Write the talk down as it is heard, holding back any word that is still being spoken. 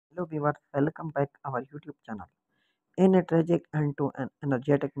Hello viewers, welcome back our YouTube channel. In a tragic end to an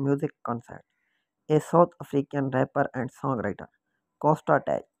energetic music concert, a South African rapper and songwriter, Costa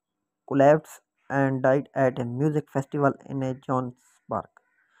Titch, collapsed and died at a music festival in a Johannesburg.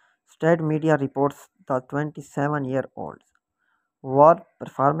 State media reports the 27-year-old was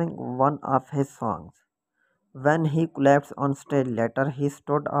performing one of his songs. When he collapsed on stage later, he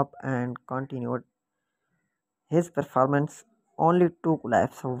stood up and continued his performance, only to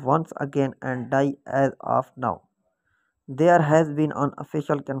collapse once again and die as of now. There has been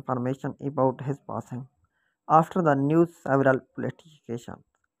unofficial confirmation about his passing. After the news, several politicians,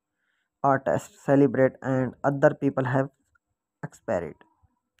 artists celebrate and other people have expired.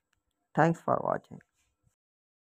 Thanks for watching.